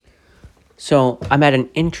So I'm at an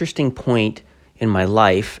interesting point in my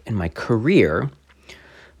life, in my career,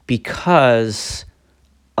 because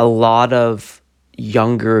a lot of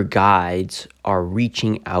younger guides are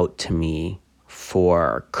reaching out to me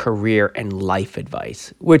for career and life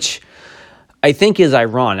advice, which I think is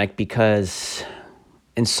ironic because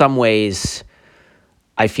in some ways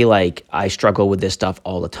I feel like I struggle with this stuff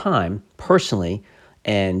all the time personally.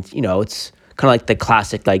 And, it's kind of like the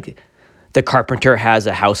classic, like the carpenter has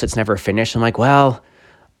a house that's never finished. I'm like, well,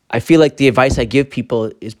 I feel like the advice I give people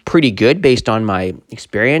is pretty good based on my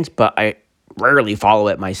experience, but I rarely follow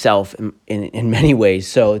it myself in many ways.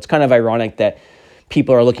 So it's kind of ironic that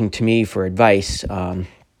people are looking to me for advice. But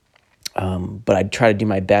I try to do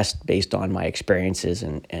my best based on my experiences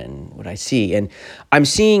and what I see. And I'm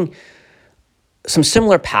seeing some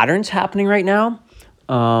similar patterns happening right now.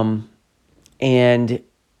 And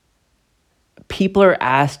people are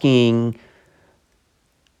asking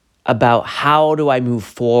about how do I move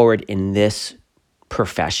forward in this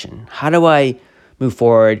profession? How do I move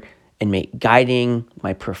forward and make guiding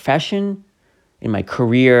my profession in my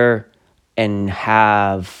career and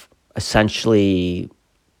have essentially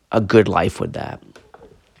a good life with that?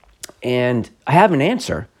 And I have an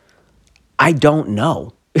answer. I don't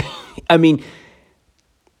know. I mean,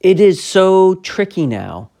 it is so tricky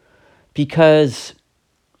now because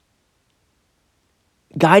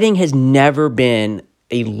guiding has never been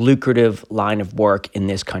a lucrative line of work in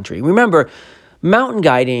this country. Remember, mountain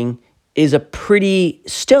guiding is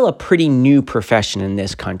still a pretty new profession in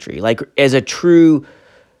this country, like as a true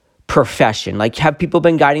profession. Like, have people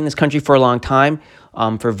been guiding this country for a long time,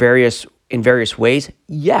 in various ways?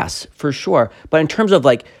 Yes, for sure. But in terms of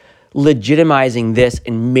like legitimizing this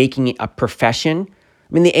and making it a profession,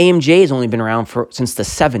 I mean, the AMJ has only been around since the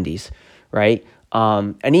 70s, right?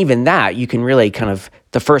 And even that, you can really kind of,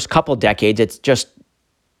 the first couple decades, it's just,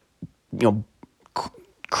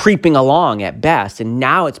 creeping along at best. And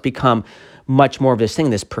now it's become much more of this thing,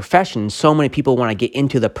 this profession. So many people want to get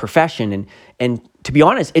into the profession. And to be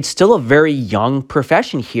honest, it's still a very young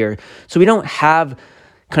profession here. So we don't have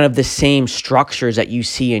kind of the same structures that you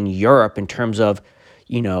see in Europe in terms of,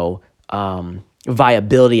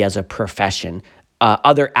 viability as a profession,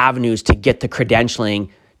 other avenues to get the credentialing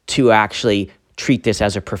to actually treat this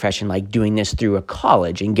as a profession, like doing this through a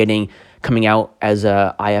college and coming out as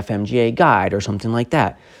a IFMGA guide or something like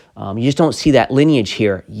that. You just don't see that lineage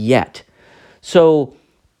here yet. So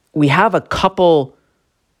we have a couple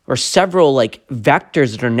or several like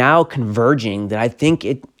vectors that are now converging that I think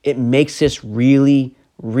it makes this really,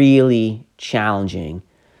 really challenging.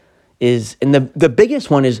 And the biggest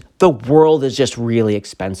one is the world is just really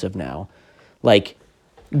expensive now. Like,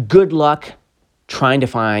 good luck trying to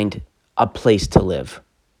find a place to live.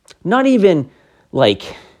 Not even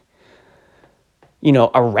like,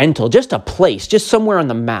 a rental, just a place, just somewhere on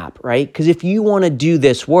the map, right? Because if you want to do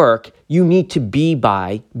this work, you need to be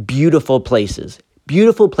by beautiful places.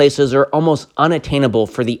 Beautiful places are almost unattainable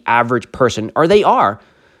for the average person, or they are,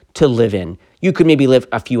 to live in. You could maybe live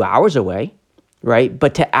a few hours away, right?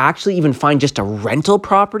 But to actually even find just a rental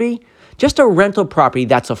property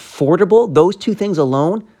that's affordable, those two things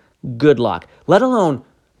alone, good luck. Let alone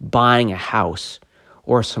buying a house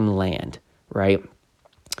or some land, right?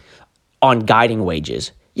 On guiding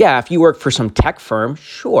wages. Yeah, if you work for some tech firm,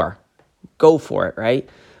 sure, go for it, right?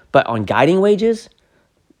 But on guiding wages,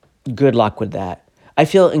 good luck with that. I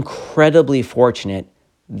feel incredibly fortunate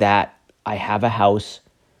that I have a house.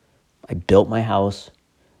 I built my house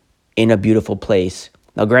in a beautiful place.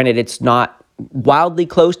 Now, granted, it's not wildly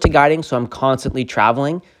close to guiding, so I'm constantly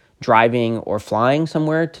traveling, driving or flying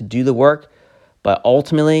somewhere to do the work. But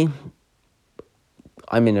ultimately,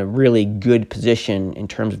 I'm in a really good position in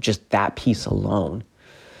terms of just that piece alone.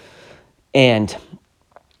 And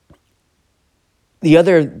the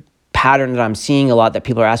other pattern that I'm seeing a lot that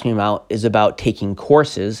people are asking me about is about taking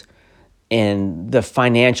courses and the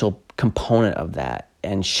financial component of that.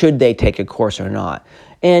 And should they take a course or not?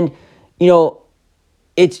 And,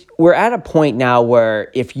 we're at a point now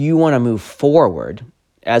where if you want to move forward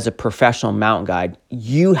as a professional mountain guide,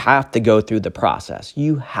 you have to go through the process.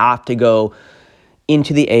 You have to go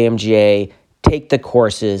into the AMGA, take the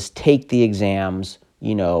courses, take the exams,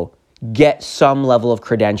 get some level of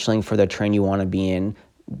credentialing for the train you want to be in,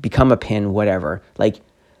 become a PIN, whatever. Like,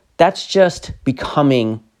 that's just it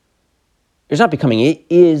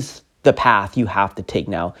is the path you have to take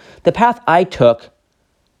now. The path I took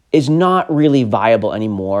is not really viable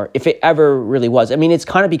anymore, if it ever really was. I mean, it's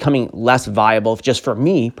kind of becoming less viable just for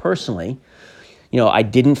me personally. I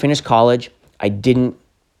didn't finish college. I didn't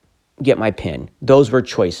get my PIN. Those were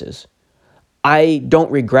choices. I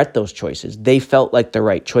don't regret those choices. They felt like the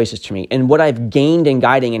right choices to me. And what I've gained in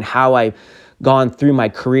guiding and how I've gone through my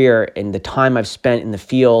career and the time I've spent in the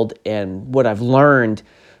field and what I've learned,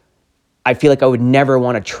 I feel like I would never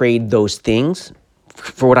want to trade those things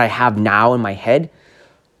for what I have now in my head.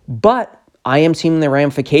 But I am seeing the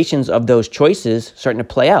ramifications of those choices starting to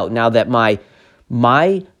play out now that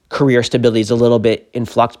my career stability is a little bit in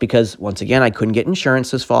flux because, once again, I couldn't get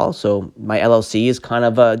insurance this fall. So my LLC is kind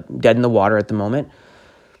of dead in the water at the moment.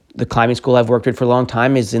 The climbing school I've worked with for a long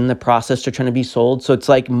time is in the process of trying to be sold. So it's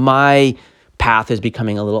like my path is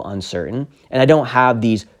becoming a little uncertain. And I don't have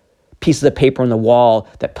these pieces of paper on the wall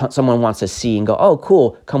that someone wants to see and go, oh,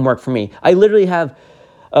 cool, come work for me. I literally have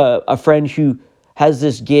a friend who has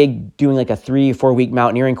this gig doing like a 3 or 4 week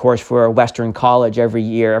mountaineering course for a Western college every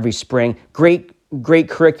year, every spring. Great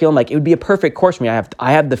curriculum. Like, it would be a perfect course for me.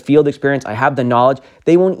 I have the field experience. I have the knowledge.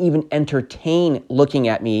 They won't even entertain looking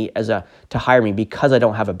at me to hire me because I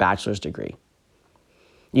don't have a bachelor's degree,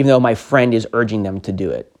 even though my friend is urging them to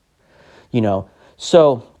do it,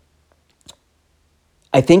 So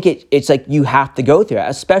I think it's like you have to go through it,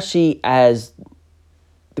 especially as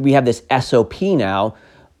we have this SOP now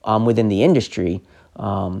within the industry.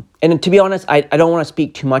 And to be honest, I don't want to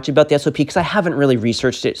speak too much about the SOP because I haven't really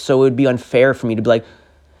researched it. So it would be unfair for me to be like,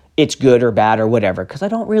 it's good or bad or whatever, because I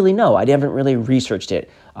don't really know. I haven't really researched it.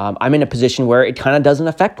 I'm in a position where it kind of doesn't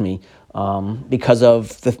affect me because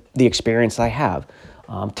of the experience I have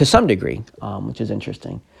to some degree, which is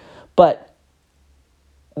interesting. But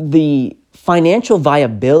the financial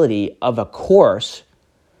viability of a course,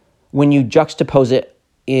 when you juxtapose it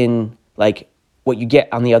in like what you get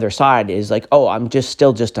on the other side is like, oh, I'm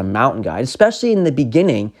still just a mountain guide, especially in the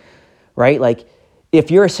beginning, right? Like, if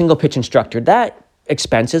you're a single pitch instructor, that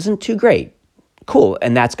expense isn't too great. Cool.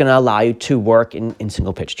 And that's going to allow you to work in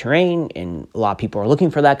single pitch terrain. And a lot of people are looking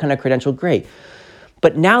for that kind of credential. Great.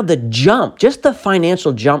 But now the jump, just the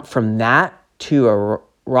financial jump from that to a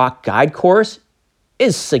rock guide course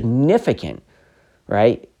is significant,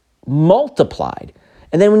 right? Multiplied.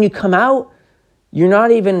 And then when you come out, you're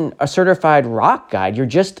not even a certified rock guide. You're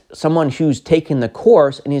just someone who's taken the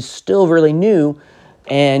course and is still really new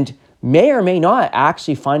and may or may not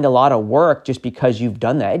actually find a lot of work just because you've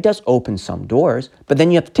done that. It does open some doors, but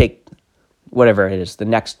then you have to take whatever it is,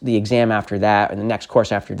 the exam after that, and the next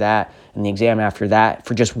course after that, and the exam after that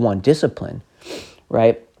for just one discipline,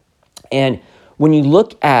 right? And when you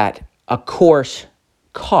look at a course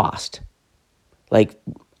cost, like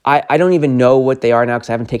I don't even know what they are now because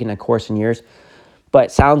I haven't taken a course in years, but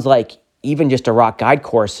it sounds like even just a rock guide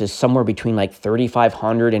course is somewhere between like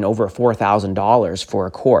 $3,500 and over $4,000 for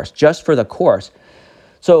a course, just for the course.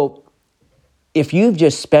 So if you've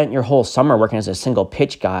just spent your whole summer working as a single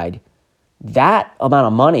pitch guide, that amount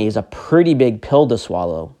of money is a pretty big pill to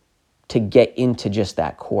swallow to get into just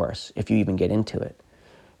that course, if you even get into it,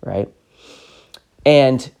 right?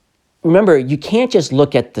 And remember, you can't just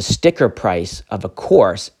look at the sticker price of a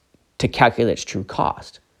course to calculate its true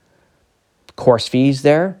cost. Course fees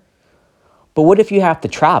there, but what if you have to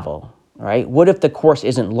travel, right? What if the course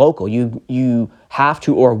isn't local? You have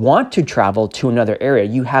to or want to travel to another area.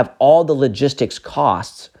 You have all the logistics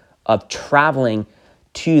costs of traveling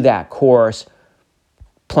to that course,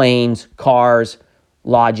 planes, cars,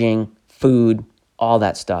 lodging, food, all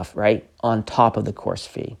that stuff, right? On top of the course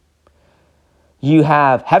fee. You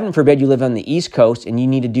have, heaven forbid, you live on the East Coast and you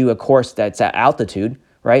need to do a course that's at altitude,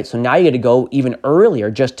 right? So now you got to go even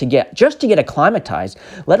earlier just to get acclimatized,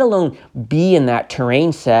 let alone be in that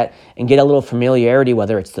terrain set and get a little familiarity,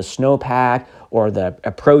 whether it's the snowpack or the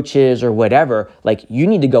approaches or whatever. Like, you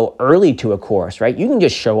need to go early to a course, right? You can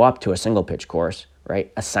just show up to a single pitch course,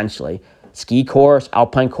 right? Essentially, ski course,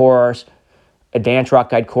 alpine course, advanced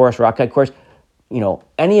rock guide course,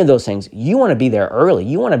 any of those things. You want to be there early.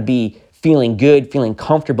 You want to be feeling good, feeling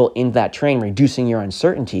comfortable in that terrain, reducing your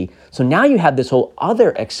uncertainty. So now you have this whole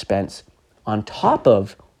other expense on top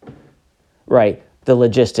of, right, the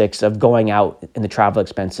logistics of going out and the travel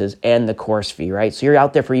expenses and the course fee, right? So you're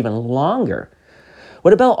out there for even longer.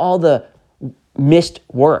 What about all the missed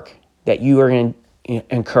work that you are going to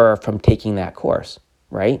incur from taking that course,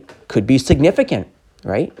 right? Could be significant,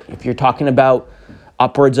 right? If you're talking about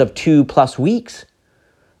upwards of 2+ weeks,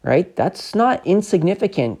 right? That's not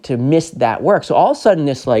insignificant to miss that work. So all of a sudden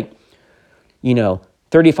this $3,500,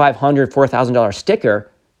 $4,000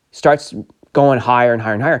 sticker starts going higher and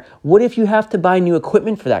higher and higher. What if you have to buy new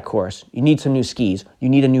equipment for that course? You need some new skis. You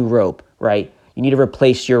need a new rope, right? You need to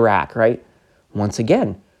replace your rack, right? Once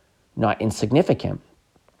again, not insignificant.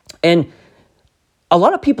 And a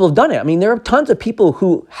lot of people have done it. I mean, there are tons of people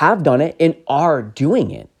who have done it and are doing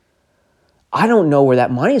it. I don't know where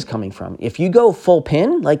that money is coming from. If you go full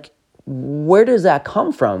pin, like, where does that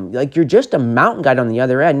come from? Like, you're just a mountain guide on the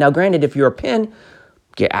other end. Now, granted, if you're a pin,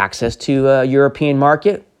 get access to a European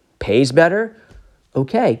market, pays better.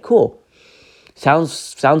 Okay, cool.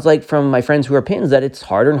 Sounds like from my friends who are pins that it's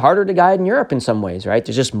harder and harder to guide in Europe in some ways, right?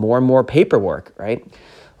 There's just more and more paperwork, right?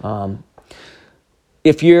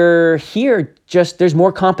 If you're here, just there's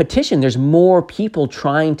more competition. There's more people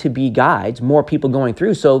trying to be guides, more people going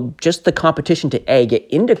through. So just the competition to A, get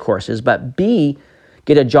into courses, but B,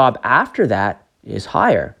 get a job after that is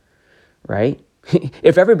higher, right?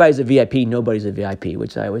 If everybody's a VIP, nobody's a VIP,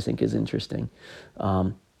 which I always think is interesting.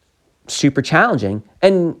 Super challenging.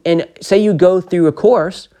 And say you go through a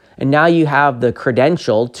course and now you have the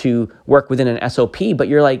credential to work within an SOP, but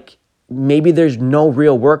you're like, maybe there's no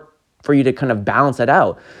real work for you to kind of balance that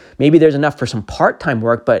out. Maybe there's enough for some part-time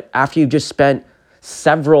work, but after you've just spent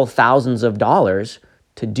several thousands of dollars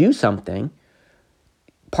to do something,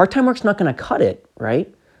 part-time work's not going to cut it,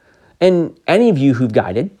 right? And any of you who've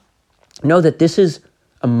guided know that this is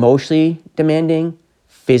emotionally demanding,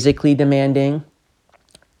 physically demanding.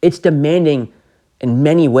 It's demanding in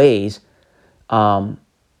many ways, and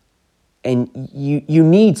you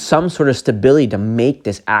need some sort of stability to make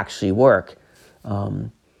this actually work.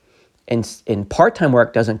 And part-time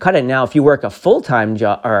work doesn't cut it. Now, if you work a full-time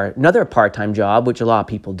job or another part-time job, which a lot of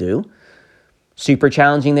people do, super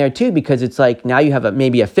challenging there too, because it's like now you have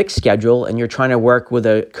maybe a fixed schedule and you're trying to work with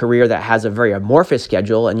a career that has a very amorphous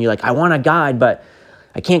schedule, and you're like, I want to guide, but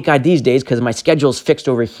I can't guide these days because my schedule's fixed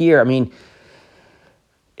over here. I mean,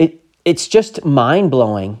 it's just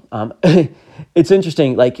mind-blowing. It's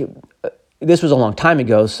interesting, like this was a long time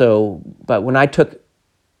ago, but when I took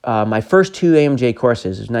my first two AMJ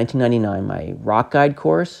courses, it was 1999, my rock guide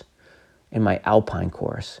course and my alpine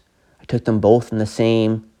course. I took them both in the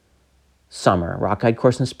same summer, rock guide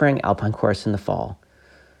course in the spring, alpine course in the fall.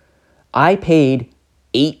 I paid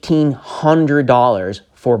 $1,800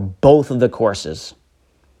 for both of the courses,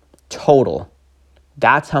 total.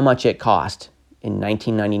 That's how much it cost in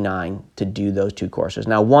 1999 to do those two courses.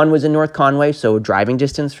 Now, one was in North Conway, so driving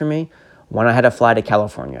distance for me. One I had to fly to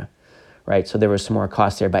California, right? So there was some more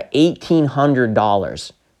cost there, but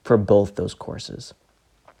 $1,800 for both those courses.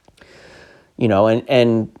 You know,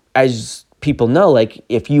 and as people know, like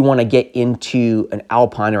if you want to get into an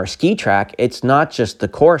alpine or a ski track, it's not just the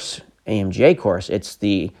course, AMJ course, it's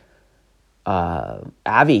the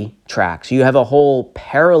Avi track. So you have a whole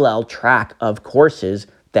parallel track of courses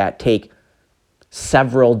that take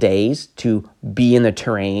several days to be in the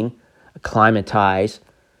terrain, acclimatize,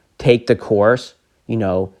 take the course, you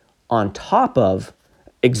know, on top of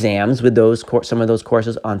exams with some of those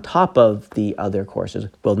courses, on top of the other courses,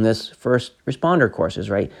 wilderness first responder courses,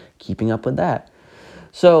 right? Keeping up with that.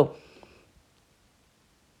 So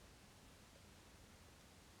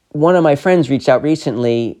one of my friends reached out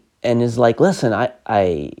recently and is like, listen,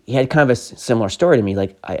 he had kind of a similar story to me.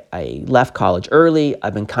 Like I left college early.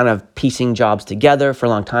 I've been kind of piecing jobs together for a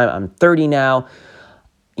long time. I'm 30 now.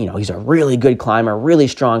 You know, he's a really good climber, really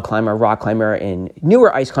strong climber, rock climber, and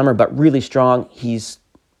newer ice climber, but really strong. He's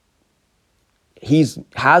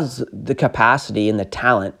has the capacity and the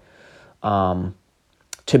talent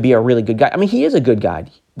to be a really good guide. I mean, he is a good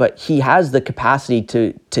guide, but he has the capacity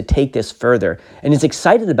to take this further, and is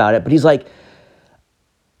excited about it. But he's like,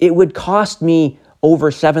 it would cost me over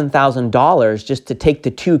 $7,000 just to take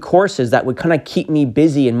the two courses that would kind of keep me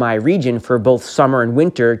busy in my region for both summer and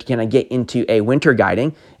winter to kind of get into A, winter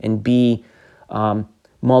guiding, and B,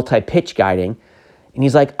 multi-pitch guiding. And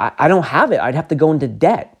he's like, I don't have it. I'd have to go into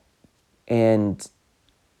debt. And,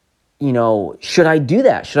 you know, should I do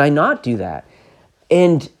that? Should I not do that?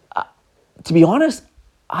 And to be honest,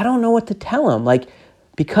 I don't know what to tell him. Like,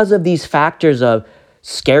 because of these factors of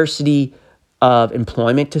scarcity of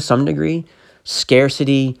employment to some degree,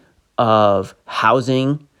 scarcity of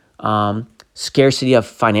housing, scarcity of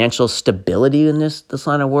financial stability in this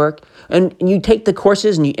line of work. And you take the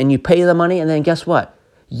courses and you pay the money, and then guess what?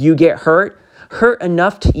 You get hurt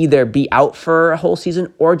enough to either be out for a whole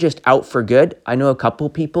season or just out for good. I know a couple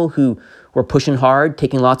people who were pushing hard,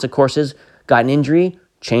 taking lots of courses, got an injury,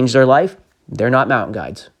 changed their life. They're not mountain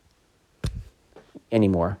guides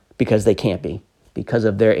anymore because they can't be because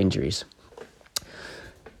of their injuries.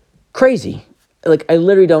 Crazy. Like, I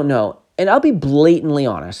literally don't know. And I'll be blatantly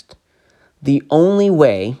honest. The only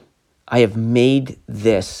way I have made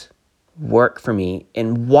this work for me,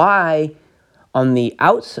 and why on the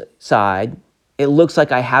outside it looks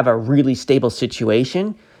like I have a really stable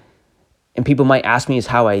situation, and people might ask me is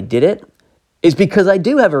how I did it, is because I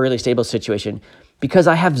do have a really stable situation, because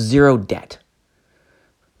I have zero debt.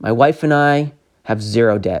 My wife and I have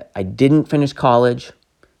zero debt. I didn't finish college,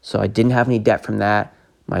 so I didn't have any debt from that.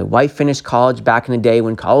 My wife finished college back in the day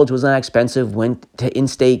when college was not expensive, went to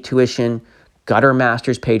in-state tuition, got her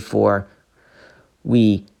master's paid for.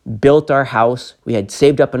 We built our house. We had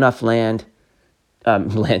saved up enough saved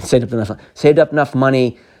up enough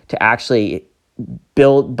money to actually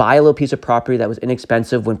buy a little piece of property that was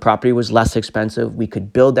inexpensive when property was less expensive. We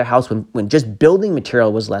could build their house when just building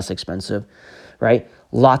material was less expensive, right?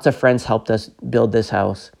 Lots of friends helped us build this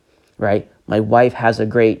house, right? My wife has a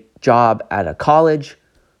great job at a college,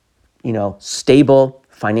 stable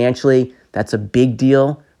financially. That's a big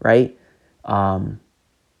deal, right? And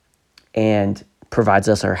provides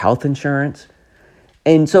us our health insurance.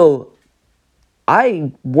 And so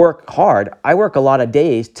I work hard. I work a lot of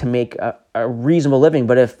days to make a reasonable living.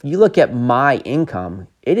 But if you look at my income,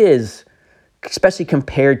 it is, especially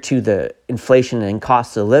compared to the inflation and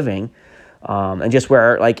costs of living, and just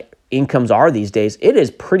where incomes are these days, it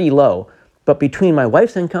is pretty low. But between my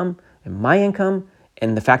wife's income and my income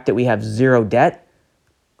and the fact that we have zero debt,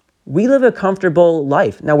 we live a comfortable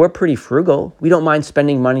life. Now, we're pretty frugal. We don't mind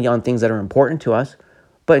spending money on things that are important to us.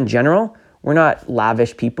 But in general, we're not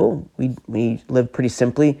lavish people. We live pretty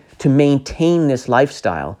simply to maintain this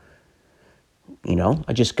lifestyle.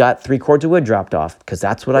 I just got 3 cords of wood dropped off because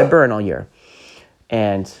that's what I burn all year.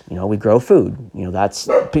 And, we grow food. That's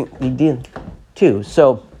a big deal too.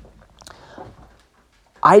 So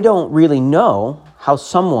I don't really know how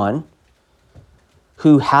someone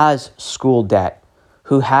who has school debt,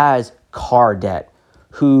 who has car debt,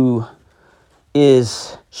 who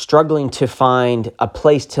is struggling to find a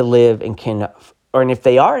place to live and if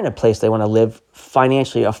they are in a place they want to live,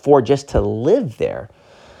 financially afford just to live there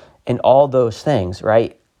and all those things,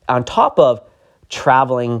 right? On top of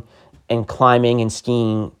traveling and climbing and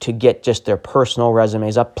skiing to get just their personal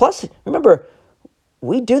resumes up. Plus, remember,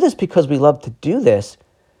 we do this because we love to do this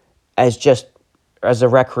as a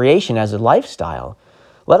recreation, as a lifestyle,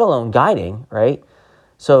 let alone guiding, right?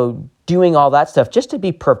 So doing all that stuff just to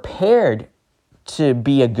be prepared to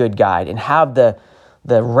be a good guide and have the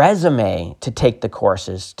resume to take the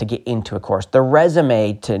courses, to get into a course, the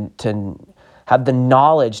resume to have the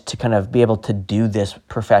knowledge to kind of be able to do this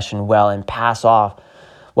profession well and pass off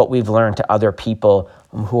what we've learned to other people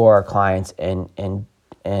who are our clients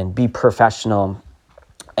and be professional.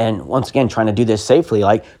 And once again, trying to do this safely,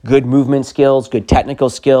 like good movement skills, good technical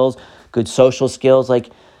skills, good social skills,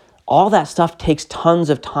 all that stuff takes tons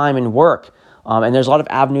of time and work. And there's a lot of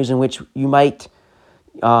avenues in which you might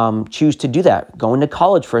choose to do that. Going to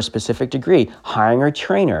college for a specific degree, hiring a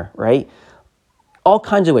trainer, right? All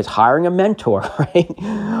kinds of ways, hiring a mentor,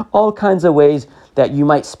 right? All kinds of ways that you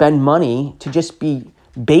might spend money to just be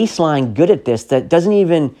baseline good at this that doesn't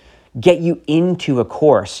even get you into a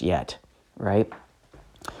course yet, right?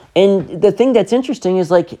 And the thing that's interesting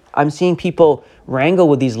is I'm seeing people wrangle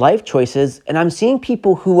with these life choices, and I'm seeing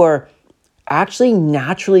people who are actually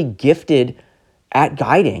naturally gifted at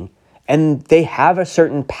guiding and they have a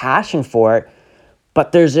certain passion for it,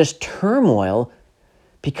 but there's this turmoil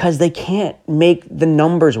because they can't make the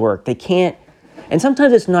numbers work. They can't, and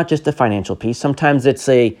sometimes it's not just the financial piece. Sometimes it's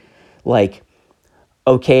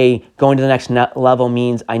okay, going to the next level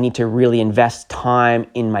means I need to really invest time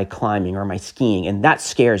in my climbing or my skiing. And that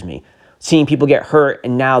scares me. Seeing people get hurt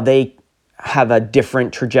and now they have a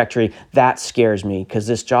different trajectory, that scares me because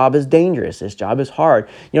this job is dangerous. This job is hard.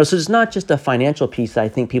 So it's not just a financial piece that I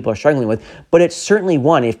think people are struggling with, but it's certainly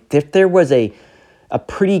one. If there was a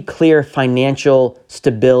pretty clear financial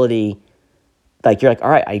stability, you're all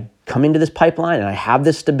right, I come into this pipeline and I have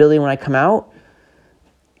this stability when I come out,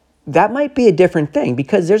 that might be a different thing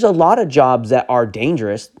because there's a lot of jobs that are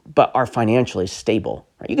dangerous but are financially stable.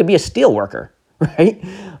 Right? You could be a steel worker, right?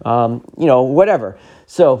 Whatever.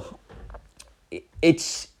 So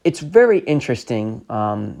it's very interesting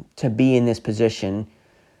to be in this position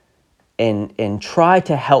and try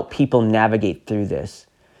to help people navigate through this.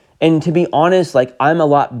 And to be honest, I'm a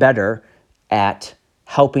lot better at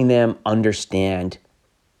helping them understand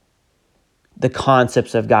the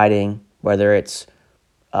concepts of guiding, whether it's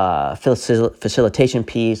facilitation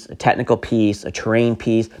piece, a technical piece, a terrain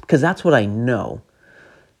piece, because that's what I know.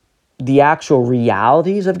 The actual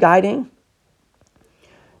realities of guiding,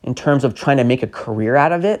 in terms of trying to make a career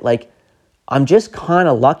out of it, I'm just kind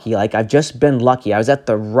of lucky. I've just been lucky. I was at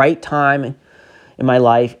the right time in my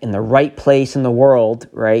life, in the right place in the world,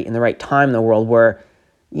 right? In the right time in the world where,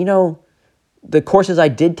 the courses I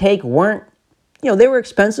did take weren't, they were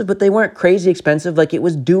expensive, but they weren't crazy expensive. It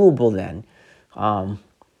was doable then.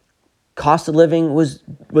 Cost of living was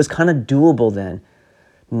kind of doable then.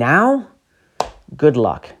 Now, good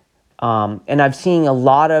luck. And I've seen a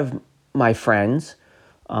lot of my friends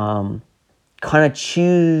kind of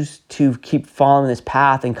choose to keep following this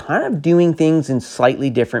path and kind of doing things in slightly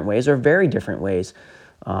different ways or very different ways.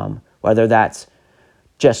 Whether that's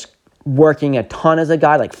just working a ton as a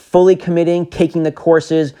guide, like fully committing, taking the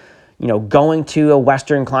courses, going to a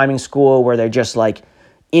Western climbing school where they're just like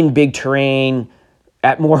in big terrain,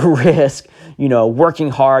 at more risk, working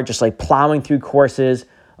hard, just like plowing through courses.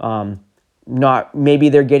 Not maybe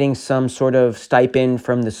they're getting some sort of stipend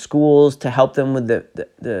from the schools to help them with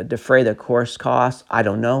the defray the course costs. I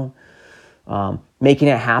don't know. Making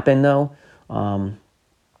it happen though. I've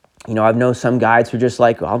known some guides who just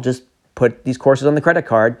like, I'll just put these courses on the credit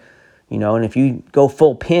card, and if you go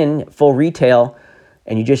full pin, full retail,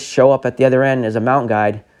 and you just show up at the other end as a mountain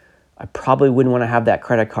guide, I probably wouldn't want to have that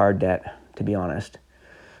credit card debt, to be honest.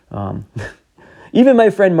 Even my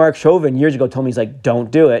friend Mark Chauvin years ago told me, he's like,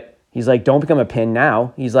 don't do it. He's like, don't become a pin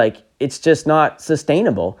now. He's like, it's just not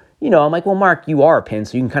sustainable. I'm like, well, Mark, you are a pin,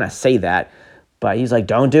 so you can kind of say that. But he's like,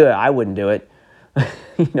 don't do it. I wouldn't do it.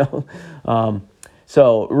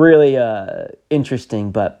 So really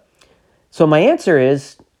interesting. But so my answer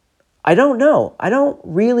is, I don't know. I don't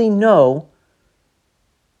really know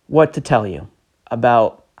what to tell you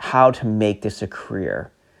about how to make this a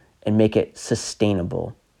career and make it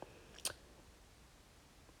sustainable.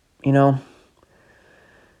 It's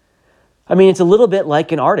a little bit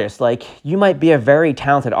like an artist. Like, you might be a very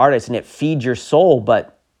talented artist and it feeds your soul,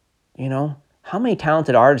 but, how many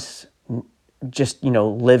talented artists just,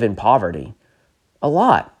 live in poverty? A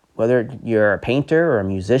lot. Whether you're a painter or a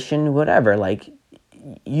musician, whatever. Like,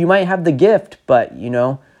 you might have the gift, but,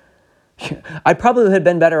 I probably have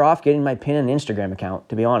been better off getting my pin and Instagram account,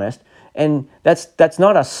 to be honest. And that's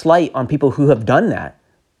not a slight on people who have done that.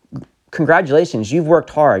 Congratulations, you've worked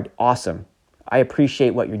hard. Awesome. I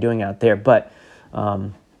appreciate what you're doing out there. But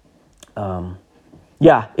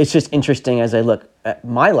it's just interesting as I look at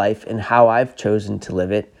my life and how I've chosen to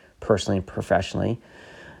live it personally and professionally,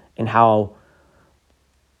 and how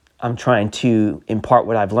I'm trying to impart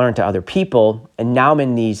what I've learned to other people. And now I'm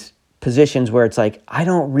in these positions where it's like, I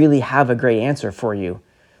don't really have a great answer for you.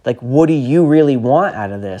 Like, what do you really want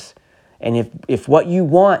out of this? And if what you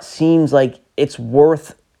want seems like it's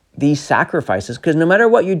worth these sacrifices, because no matter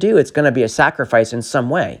what you do, it's going to be a sacrifice in some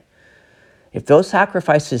way. If those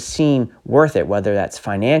sacrifices seem worth it, whether that's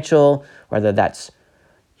financial, whether that's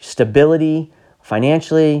stability,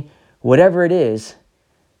 financially, whatever it is,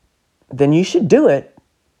 then you should do it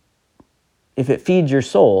if it feeds your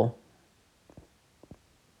soul.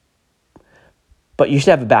 But you should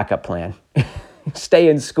have a backup plan. Stay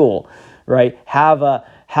in school, right? Have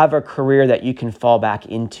a career that you can fall back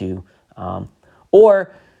into.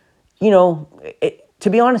 To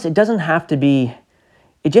be honest, it doesn't have to be,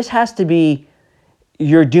 it just has to be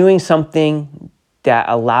you're doing something that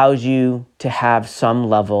allows you to have some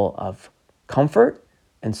level of comfort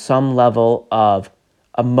and some level of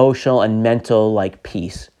emotional and mental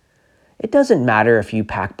peace. It doesn't matter if you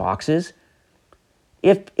pack boxes.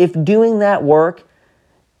 If doing that work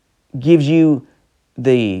gives you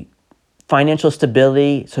the financial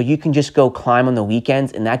stability so you can just go climb on the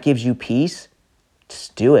weekends and that gives you peace,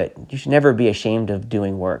 just do it. You should never be ashamed of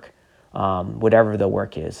doing work, whatever the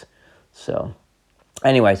work is. So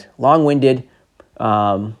anyways, long-winded,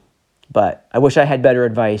 but I wish I had better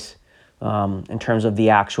advice in terms of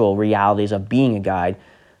the actual realities of being a guide.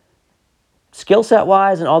 Skill set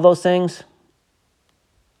wise and all those things,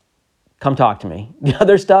 come talk to me. The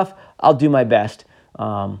other stuff, I'll do my best.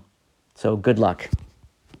 So good luck.